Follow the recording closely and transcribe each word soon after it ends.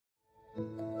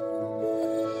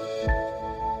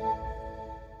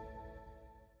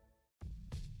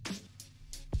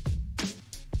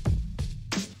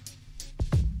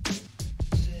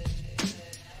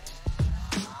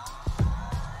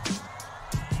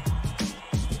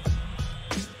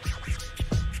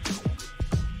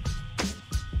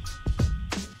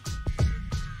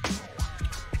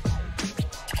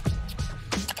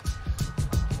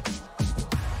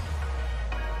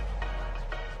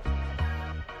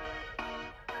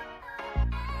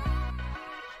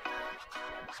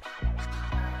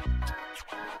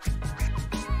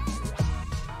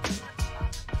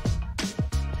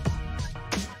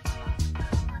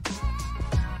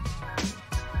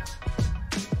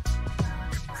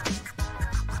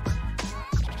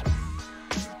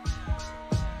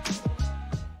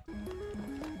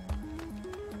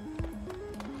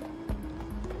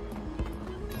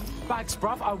Bags,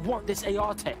 bruv, I want this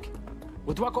AR tech.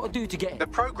 What do I got to do to get it? The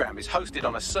program is hosted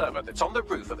on a server that's on the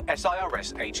roof of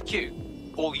SIRS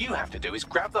HQ. All you have to do is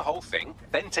grab the whole thing,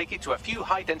 then take it to a few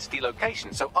high-density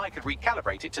locations so I could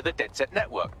recalibrate it to the dead set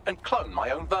network and clone my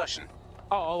own version.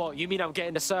 Oh, you mean I'm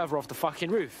getting the server off the fucking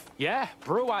roof? Yeah,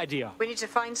 bro idea. We need to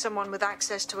find someone with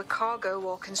access to a cargo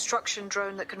or construction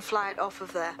drone that can fly it off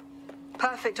of there.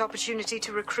 Perfect opportunity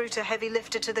to recruit a heavy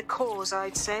lifter to the cause,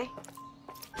 I'd say.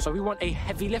 So we want a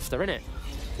heavy lifter, innit?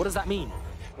 What does that mean?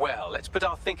 Well, let's put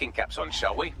our thinking caps on,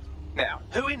 shall we? Now,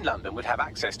 who in London would have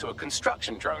access to a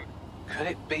construction drone? Could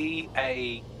it be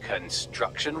a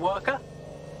construction worker?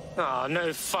 Oh,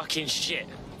 no fucking shit,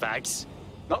 Bags.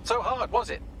 Not so hard, was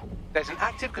it? There's an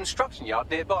active construction yard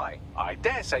nearby. I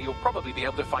dare say you'll probably be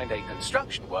able to find a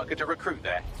construction worker to recruit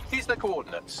there. Here's the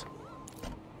coordinates.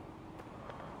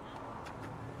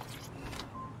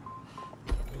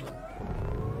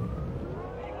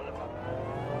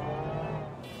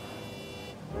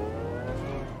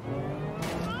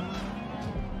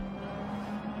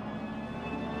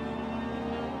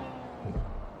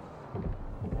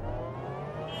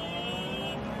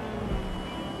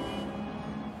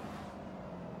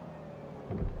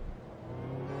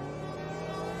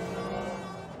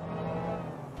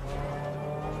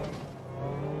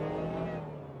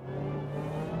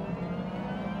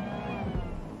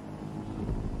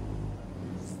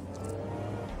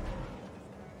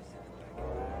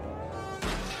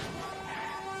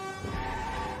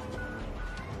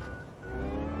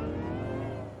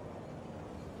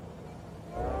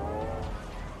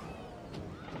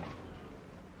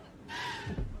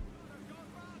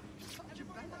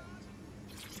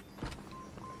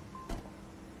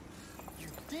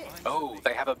 Oh,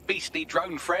 they have a beastly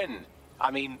drone friend.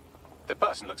 I mean, the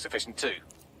person looks efficient too.